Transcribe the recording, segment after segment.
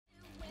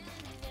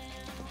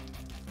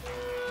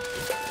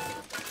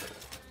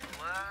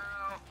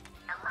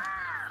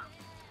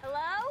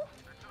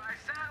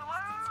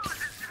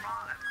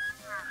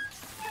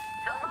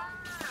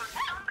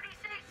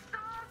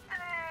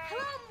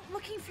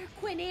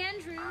Quinn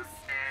Andrews.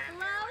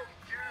 Hello?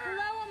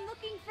 Hello, I'm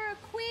looking for a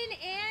Quinn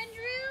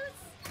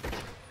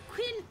Andrews.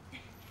 Quinn.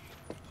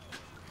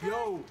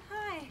 Yo.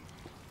 Hi.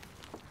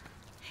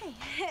 Hey,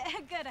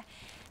 good. I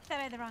thought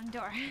I had the wrong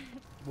door.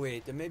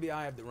 Wait, then maybe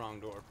I have the wrong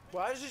door.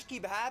 Why does this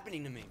keep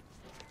happening to me?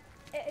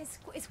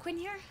 Is Quinn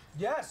here?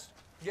 Yes.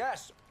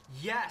 Yes.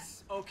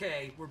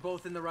 Okay, we're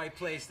both in the right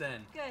place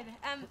then. Good.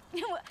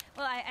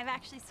 Well, I've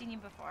actually seen you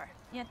before.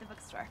 You at the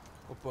bookstore.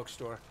 What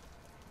bookstore?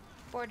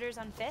 Borders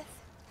on 5th.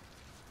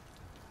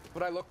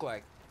 What'd I look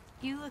like?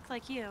 You look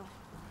like you.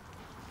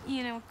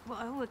 You know,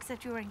 well,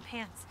 except you're wearing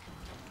pants.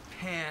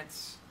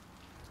 Pants.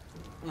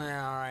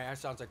 Yeah, all right, that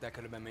sounds like that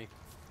could have been me.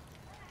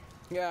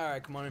 Yeah, all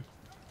right, come on in.